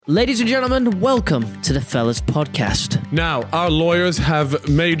Ladies and gentlemen, welcome to the Fellas Podcast. Now, our lawyers have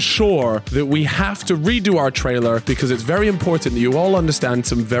made sure that we have to redo our trailer because it's very important that you all understand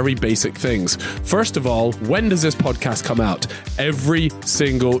some very basic things. First of all, when does this podcast come out? Every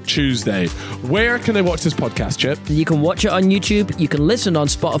single Tuesday. Where can I watch this podcast, Chip? You can watch it on YouTube, you can listen on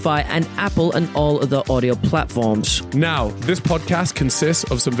Spotify and Apple and all other audio platforms. Now, this podcast consists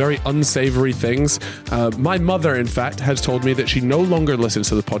of some very unsavory things. My mother, in fact, has told me that she no longer listens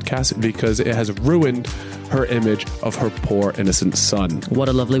to the podcast because it has ruined her image of her poor innocent son. What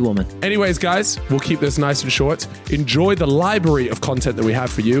a lovely woman. Anyways, guys, we'll keep this nice and short. Enjoy the library of content that we have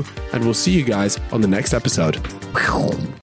for you, and we'll see you guys on the next episode.